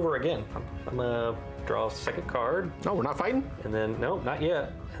 I'm going to maneuver again. I'm going to draw a second card. No, we're not fighting? And then, no, not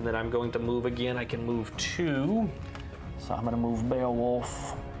yet. And then I'm going to move again. I can move 2. So I'm going to move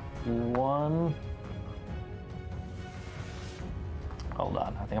Beowulf 1. Hold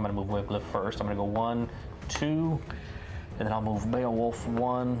on. I think I'm going to move Wiglaf first. I'm going to go 1, 2. And then I'll move Beowulf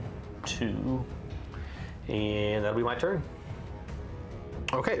 1, 2. And that'll be my turn.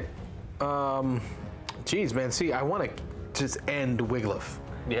 Okay. Geez, man. See, I want to just end Wiglaf.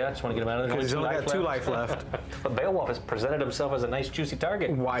 Yeah, I just want to get him out of there. He's only got 2 life left. But Beowulf has presented himself as a nice, juicy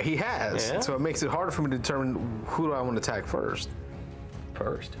target. Why he has. Yeah. So it makes it harder for me to determine who do I want to attack first.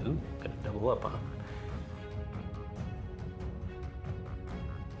 First. Ooh, gonna double up,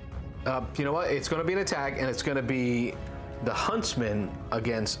 huh? You know what? It's going to be an attack, and it's going to be the Huntsman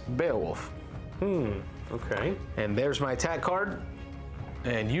against Beowulf. Okay. And there's my attack card.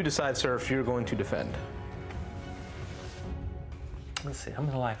 And you decide, sir, if you're going to defend. Let's see, how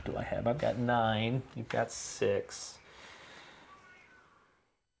many life do I have? I've got 9. You've got 6.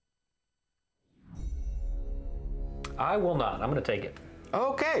 I will not. I'm going to take it.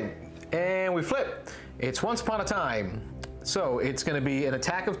 Okay, and we flip. It's Once Upon a Time. So it's going to be an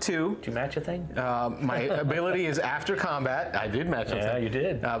attack of 2. Did you match a thing? My ability is after combat. I did match something. Yeah, you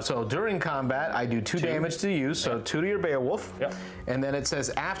did. So during combat, I do 2 damage to you, so 2 to your Beowulf. Yep. And then it says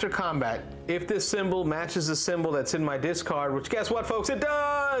after combat, if this symbol matches the symbol that's in my discard, which guess what, folks? It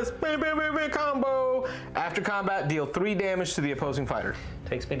does! Bing, bing, bing, bing, combo! After combat, deal 3 damage to the opposing fighter.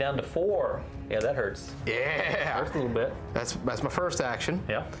 Takes me down to 4. Yeah, that hurts. Yeah! Hurts a little bit. That's my first action.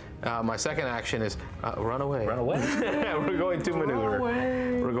 Yeah. My second action is run away. Run away. We're going to maneuver.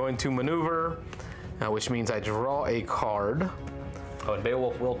 away. We're going to maneuver, which means I draw a card. Oh, and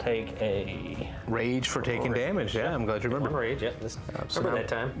Beowulf will take a Rage for taking damage. Yeah, I'm glad you remember. 1 rage. Yeah, So remember now that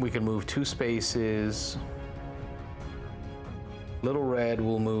time. we can move 2 spaces. Little Red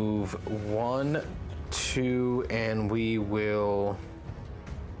will move 1, 2, and we will.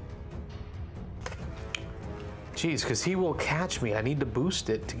 Jeez, because he will catch me. I need to boost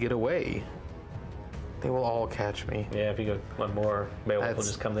it to get away. They will all catch me. Yeah, if you go 1 more, Beowulf will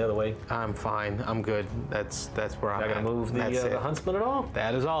just come the other way. I'm fine. I'm good. That's where I'm Not at. gonna move That's the it. huntsman at all?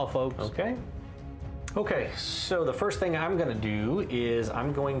 That is all, folks. Okay. Okay, so the first thing I'm gonna do is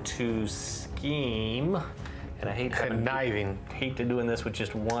I'm going to scheme, and I hate Conniving. hate to doing this with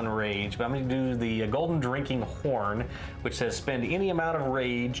just 1 rage, but I'm going to do the Golden Drinking Horn, which says spend any amount of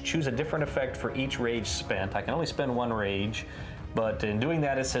rage, choose a different effect for each rage spent. I can only spend 1 rage, but in doing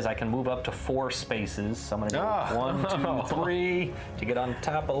that it says I can move up to 4 spaces. So I'm going to go 1, 2, 3 to get on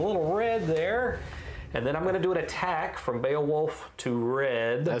top of Little Red there. And then I'm going to do an attack from Beowulf to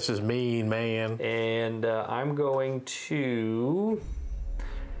Red. That's just mean, man. And I'm going to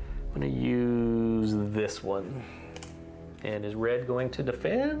use this one. And is Red going to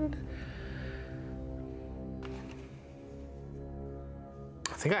defend?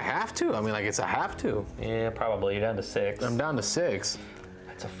 I think I have to. I mean, like, it's a have to. Yeah, probably. You're down to 6. I'm down to 6.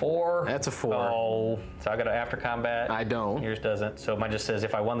 That's a 4. That's a 4. Oh, so I got to after combat. I don't. Yours doesn't. So mine just says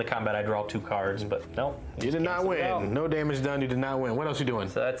if I won the combat, I draw 2 cards. But no, You did not win. No damage done. You did not win. What else are you doing?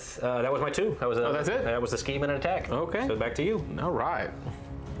 So that's that was my 2. That was that's it? That was the scheme and an attack. Okay. So back to you. All right.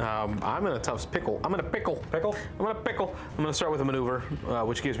 I'm in a tough pickle. I'm in a pickle. Pickle? I'm in a pickle. I'm going to start with a maneuver,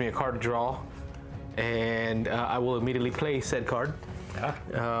 which gives me a card to draw. And I will immediately play said card.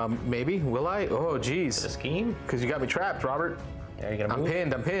 Yeah. Maybe. Will I? Oh, The geez. scheme? Because you got me trapped, Robert. Yeah, you're gonna I'm move.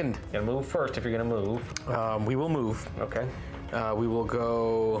 pinned. I'm pinned. You're gonna move first if you're gonna move. We will move. Okay. We will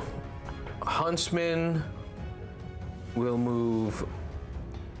go Huntsman. We'll move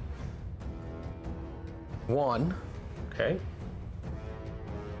 1. Okay.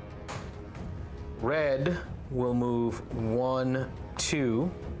 Red will move 1,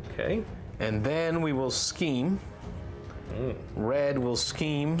 2. Okay. And then we will scheme. Red will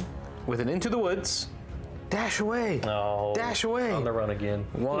scheme with an Into the Woods. Dash away. Oh. Dash away. On the run again.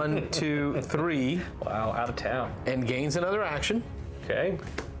 1, 2, 3. Wow, out of town. And gains another action. Okay.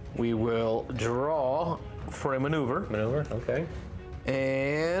 We will draw for a maneuver. Maneuver, okay.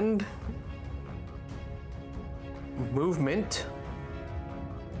 And movement.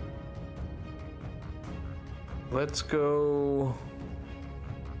 Let's go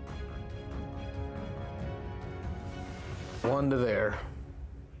 1 to there.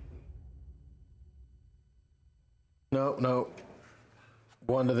 No.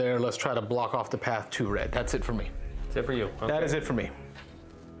 1 to there. Let's try to block off the path to red. That's it for me. That's it for you. Okay. That is it for me.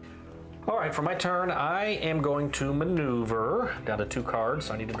 All right, for my turn, I am going to maneuver. Down to 2 cards,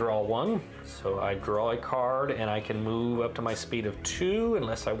 so I need to draw 1. So I draw a card, and I can move up to my speed of 2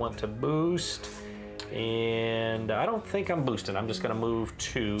 unless I want to boost. And I don't think I'm boosting. I'm just going to move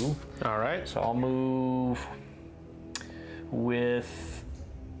 2. All right. So I'll move with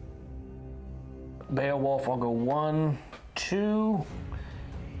Beowulf. I'll go 1, 2.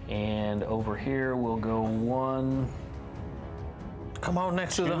 And over here, we'll go 1. Come on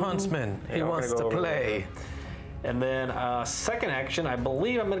next to the huntsman. He wants to play. And then second action, I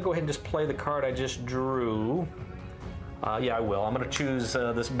believe I'm going to go ahead and just play the card I just drew. Yeah, I will. I'm going to choose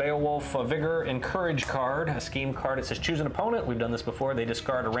this Beowulf Vigor and Courage card, a scheme card. It says choose an opponent. We've done this before. They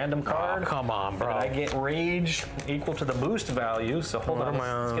discard a random card. Oh, come on, bro. And I get rage equal to the boost value. So hold on,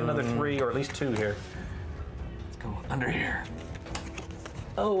 let's get another 3 or at least 2 here. Let's go under here.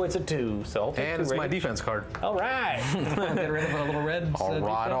 Oh, it's a 2, so I'll take And 2 it's rage. my defense card. All right. Get rid of a little red.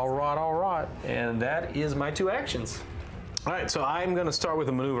 All right. And that is my 2 actions. All right, so I'm going to start with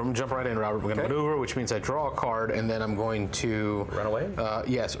a maneuver. I'm going to jump right in, Robert. We're going to maneuver, which means I draw a card, and then I'm going to... Run away?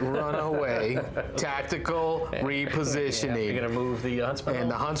 Yes, run away. Tactical repositioning. Yeah, you're going to move the huntsman.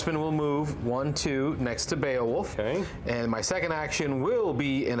 And the huntsman will move 1, 2 next to Beowulf. Okay. And my second action will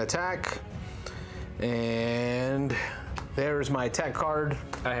be an attack. And there's my attack card.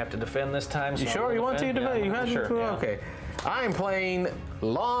 I have to defend this time. So You sure you want to defend? Yeah, You have sure, to? yeah. Okay. I'm playing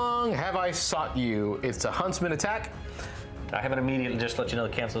Long Have I Sought You. It's a huntsman attack. I haven't immediately just let you know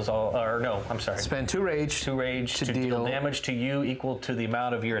the cancels all, or no, I'm sorry. Spend 2 rage. 2 rage to deal damage to you equal to the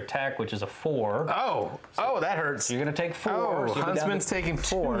amount of your attack, which is a 4. Oh, that hurts. So you're going to take 4. Oh, so huntsman's taking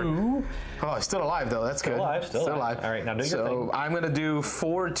 4. 2. Oh, he's still alive though. That's good. Still alive. All right, now do your thing. So I'm going to do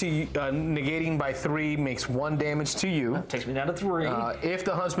 4 to you, negating by 3 makes 1 damage to you. Takes me down to 3. If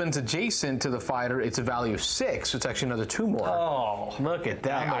the huntsman's adjacent to the fighter, it's a value of 6. So it's actually another 2 more. Oh. Look at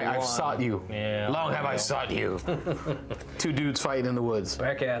that. I've sought you. Yeah. Long have I sought you. 2 dudes fighting in the woods.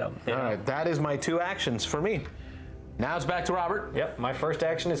 Back at him. All right, that is my 2 actions for me. Now it's back to Robert. Yep, my first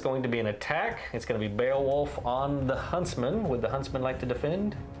action is going to be an attack. It's going to be Beowulf on the huntsman. Would the huntsman like to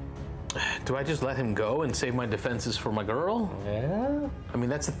defend? Do I just let him go and save my defenses for my girl? Yeah. I mean,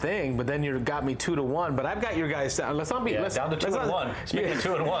 that's the thing, but then you got me 2 to 1, but I've got your guys down. Let's not be... Yeah, let's, down to 2 and 1. Speaking of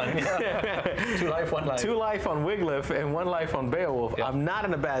 2 and 1. Yeah. 2 life, 1 life. 2 life on Wiglaf and 1 life on Beowulf. Yep. I'm not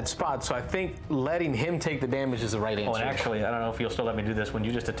in a bad spot, so I think letting him take the damage is the right answer. Oh, and actually, I don't know if you'll still let me do this. When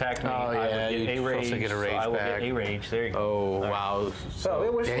you just attacked me, Oh, yeah, I would get you're a rage. supposed to get a rage so I will back. get a rage. There you go. Oh, wow. So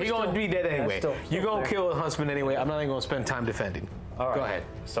it was. Yeah, we're he's going to still- be dead yeah, anyway. still You're going there. to kill the huntsman anyway. I'm not even going to spend time defending. All right. Go ahead.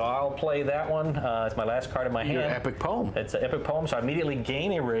 So I'll play that one. It's my last card in my hand. Your epic poem. It's an epic poem, so I immediately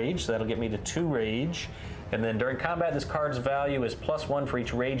gain a rage, so that'll get me to 2 rage. And then during combat, this card's value is +1 for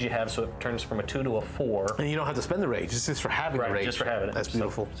each rage you have, so it turns from a 2 to a 4. And you don't have to spend the rage. It's just for having the rage. Just for having it. That's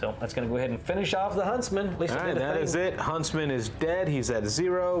beautiful. So that's going to go ahead and finish off the huntsman. At least All it right, did a that thing. is it. Huntsman is dead. He's at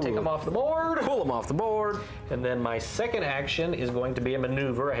 0. Take him off the board. Pull him off the board. And then my second action is going to be a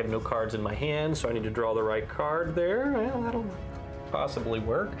maneuver. I have no cards in my hand, so I need to draw the right card there. Well, that'll possibly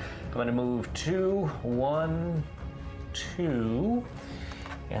work. I'm going to move 2, 1, 2,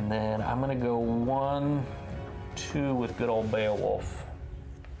 and then I'm going to go 1, 2 with good old Beowulf.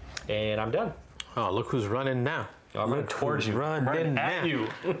 And I'm done. Oh, look who's running now. I'm running towards you. Running at now. you.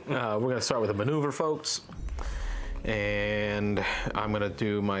 We're going to start with a maneuver, folks. And I'm going to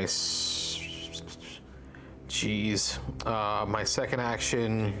do my... my second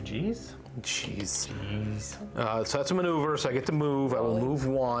action... Jeez. Jeez. So that's a maneuver, so I get to move. I will move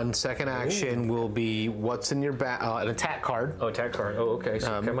 1. Second action will be what's in your back, an attack card. Oh, attack card. Oh, okay.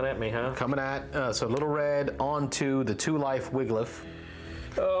 So coming at me, huh? Coming at, so little red onto the 2 life Wiglaf.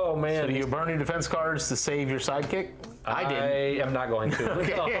 Oh, man. So do you burn your defense cards to save your sidekick? I didn't. I am not going to.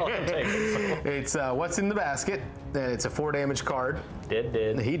 I'll take it. It's what's in the basket. It's a 4 damage card.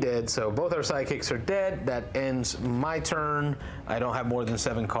 Dead. He did. So both our sidekicks are dead. That ends my turn. I don't have more than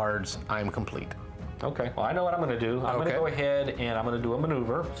 7 cards. I'm complete. Okay, well, I know what I'm going to do. I'm going to go ahead and I'm going to do a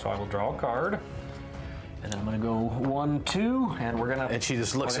maneuver. So I will draw a card. And then I'm going to go 1, 2, and we're going to... And she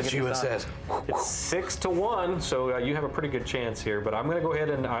just looks at you and says... It's 6 to 1, so you have a pretty good chance here. But I'm going to go ahead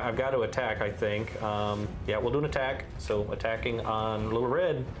and I've got to attack, I think. Yeah, we'll do an attack. So attacking on Little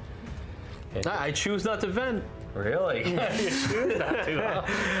Red. I choose not to vent. Really? You choose not to,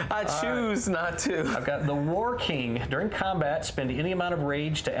 huh? I choose not to. I've got the War King. During combat, spend any amount of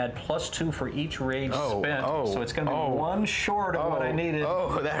rage to add +2 for each rage spent. So it's going to be 1 short of what I needed.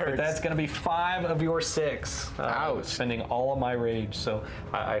 Oh, that hurts. But that's going to be 5 of your 6. Ouch. Spending all of my rage. So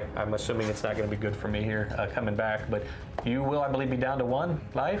I'm assuming it's not going to be good for me here coming back. But you will, I believe, be down to 1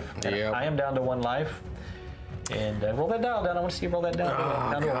 life. Yep. I am down to 1 life. And roll that dial down. I want to see you roll that down.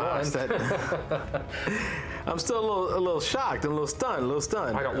 Down to a 1. I'm still a little shocked, a little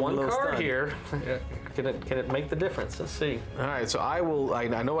stunned. I got 1 card here. Can it make the difference? Let's see. All right, so I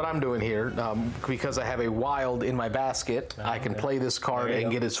know what I'm doing here. Because I have a wild in my basket, I can play this card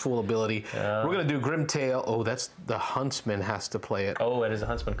and get its full ability. We're going to do Grimtail. Oh, that's the Huntsman has to play it. Oh, it is a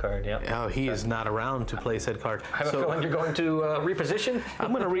Huntsman card, yeah. Oh, he is not around to play said card. I have a feeling you're going to reposition.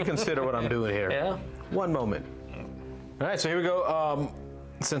 I'm going to reconsider what I'm doing here. Yeah. One moment. All right, so here we go.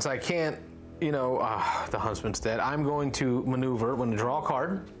 Since I can't, the Huntsman's dead, I'm going to maneuver. I'm going to draw a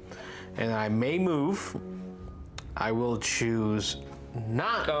card, and I may move. I will choose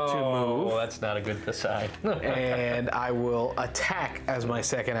not to move. Oh, that's not a good decide. And I will attack as my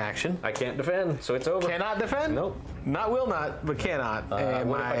second action. I can't defend, so it's over. Cannot defend? Nope. Will not, but cannot.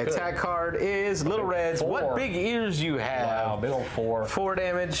 And my attack card is Little Reds. 4. What big ears you have. Wow, big old 4. 4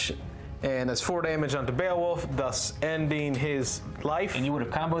 damage. And that's 4 damage onto Beowulf, thus ending his life. And you would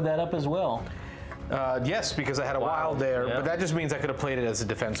have comboed that up as well. Yes, because I had a wild there, yeah. but that just means I could have played it as a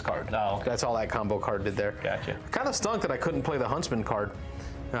defense card. Oh, okay. That's all that combo card did there. Gotcha. Kind of stunk that I couldn't play the Huntsman card.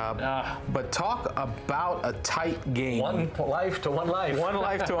 But talk about a tight game. 1 life to 1 life. 1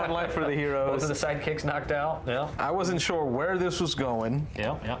 life to 1 life for the heroes. Both of the sidekicks knocked out. Yeah. I wasn't sure where this was going.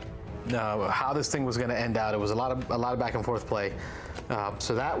 Yeah. How this thing was going to end out. It was a lot of back and forth play.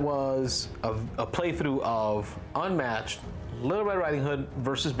 So that was a playthrough of Unmatched, Little Red Riding Hood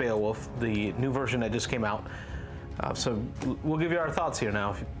versus Beowulf, the new version that just came out. So we'll give you our thoughts here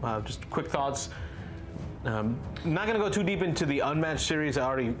now. Just quick thoughts. I'm not going to go too deep into the Unmatched series. I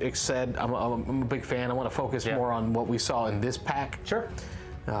already said I'm a big fan. I want to focus more on what we saw in this pack. Sure.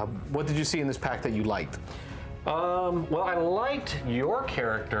 What did you see in this pack that you liked? Well, I liked your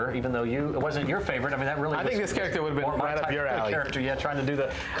character, even though it wasn't your favorite. I mean, that really. I think this character would have been right up your alley. Character, yeah, trying to do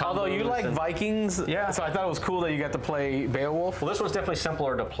the. Although you like Vikings, yeah. So I thought it was cool that you got to play Beowulf. Well, this was definitely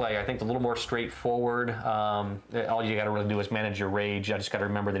simpler to play. I think a little more straightforward. All you got to really do is manage your rage. I just got to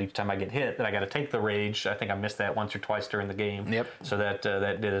remember that each time I get hit, that I got to take the rage. I think I missed that once or twice during the game. Yep. So that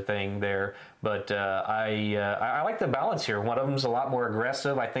did a thing there. But I like the balance here. One of them's a lot more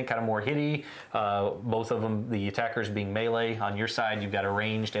aggressive. I think kind of more hitty. Both of them, the attackers being melee. On your side, you've got a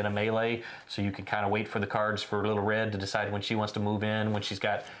ranged and a melee, so you can kind of wait for the cards for Little Red to decide when she wants to move in. When she's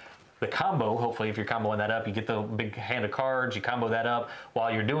got the combo, hopefully if you're comboing that up, you get the big hand of cards, you combo that up.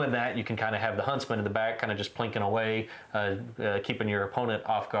 While you're doing that, you can kind of have the Huntsman in the back, kind of just plinking away, keeping your opponent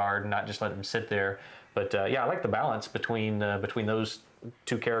off guard, not just letting them sit there. But yeah, I like the balance between those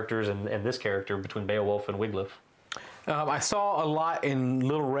 2 characters and this character, between Beowulf and Wiglaf. I saw a lot in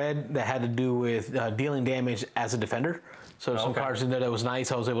Little Red that had to do with dealing damage as a defender. So some cards in there that was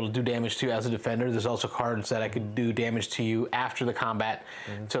nice. I was able to do damage to as a defender. There's also cards that I could do damage to you after the combat.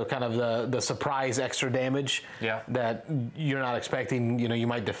 So kind of the surprise extra damage that you're not expecting. You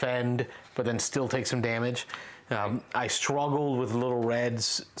might defend, but then still take some damage. I struggled with Little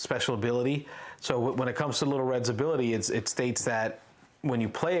Red's special ability. So when it comes to Little Red's ability, it states that when you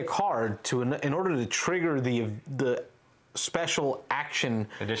play a card, in order to trigger the special action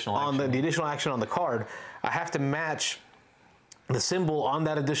the additional action on the card, I have to match the symbol on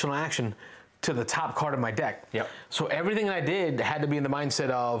that additional action to the top card of my deck. Yep. So everything I did had to be in the mindset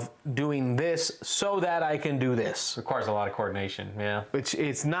of doing this so that I can do this. Requires a lot of coordination. Yeah. Which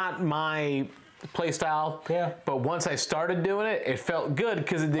it's not my play style. Yeah. But once I started doing it, it felt good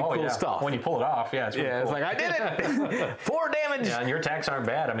because it did cool stuff. When you pull it off, it's really cool. It's like, I did it! 4 damage! Yeah, and your attacks aren't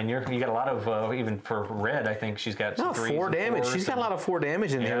bad. I mean, you got a lot of, even for Red, I think she's got some 3s 4 damage. She's got a lot of 4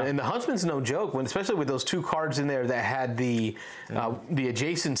 damage in there. And the Huntsman's no joke, especially with those 2 cards in there that had the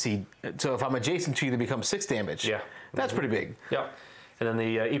adjacency. So if I'm adjacent to you, they become 6 damage. Yeah. That's pretty big. Yep. And then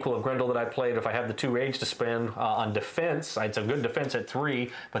the equal of Grendel that I played, if I have the 2 rage to spend on defense, it's a good defense at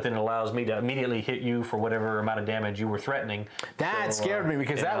 3, but then it allows me to immediately hit you for whatever amount of damage you were threatening. That scared me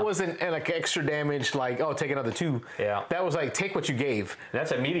because that wasn't like extra damage, like, oh, take another 2. Yeah. That was like, take what you gave.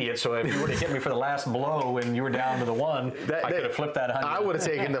 That's immediate, so if you were to hit me for the last blow and you were down to the 1, I could have flipped that 100. I would have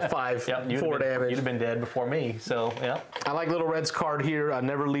taken the 5, 4 damage. You'd have been dead before me, so yeah. I like Little Red's card here,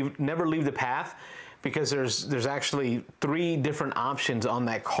 never leave the path, because there's actually 3 different options on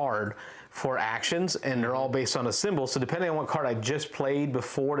that card for actions, and they're all based on a symbol. So depending on what card I just played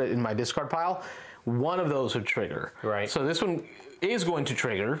before in my discard pile, one of those would trigger. Right. So this one is going to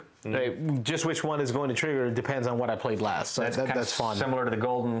trigger. Right? Just which one is going to trigger depends on what I played last. So that's fun. Similar to the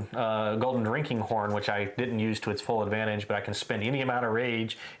golden drinking horn, which I didn't use to its full advantage, but I can spend any amount of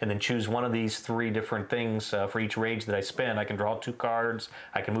rage and then choose one of these 3 different things for each rage that I spend. I can draw 2 cards,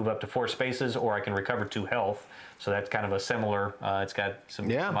 I can move up to 4 spaces, or I can recover 2 health. So that's kind of a similar, it's got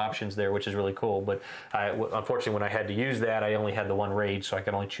some options there, which is really cool. But unfortunately, when I had to use that, I only had the 1 rage, so I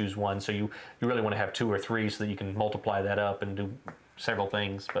could only choose 1. So you really want to have 2 or 3 so that you can multiply that up and do several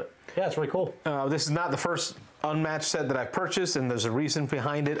things. But yeah, it's really cool. This is not the first Unmatched set that I've purchased, and there's a reason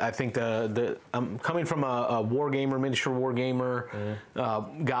behind it. I think I'm coming from a wargamer, miniature wargamer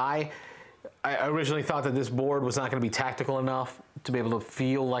guy. I originally thought that this board was not going to be tactical enough to be able to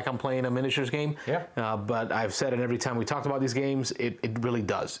feel like I'm playing a miniatures game. Yeah. But I've said it every time we talked about these games, it really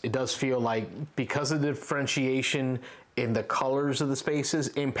does. It does feel like, because of the differentiation in the colors of the spaces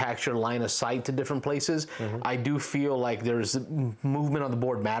impacts your line of sight to different places. I do feel like there's movement on the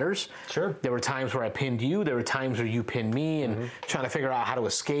board matters. Sure. There were times where I pinned you. There were times where you pinned me, and trying to figure out how to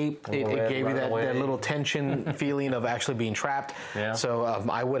escape. It gave you that little tension feeling of actually being trapped. Yeah. So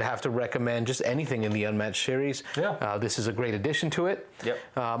I would have to recommend just anything in the Unmatched series. Yeah. This is a great addition to it. Yep.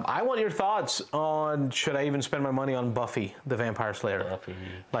 I want your thoughts on, should I even spend my money on Buffy, the Vampire Slayer? Buffy.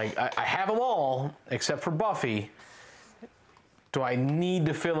 Like, I have them all except for Buffy. Do I need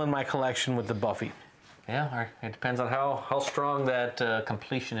to fill in my collection with the Buffy? Yeah, it depends on how strong that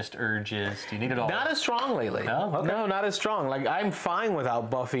completionist urge is. Do you need it all? Not as strong lately. No? Okay. No, not as strong. Like, I'm fine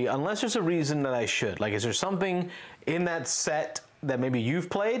without Buffy, unless there's a reason that I should. Like, is there something in that set that maybe you've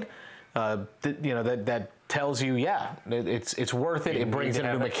played that tells you, yeah, it's worth it. It brings in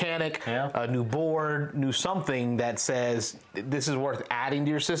a new mechanic, a new board, new something that says this is worth adding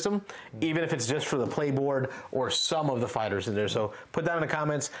to your system, even if it's just for the playboard or some of the fighters in there. So put that in the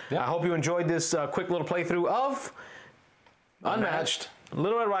comments. I hope you enjoyed this quick little playthrough of Unmatched,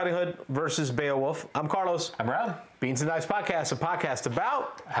 Little Red Riding Hood versus Beowulf. I'm Carlos. I'm Rob. Beans and Dice Podcast, a podcast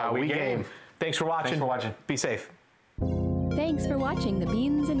about how we game. Thanks for watching. Be safe. Thanks for watching the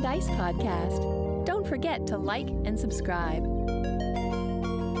Beans and Dice Podcast. Don't forget to like and subscribe.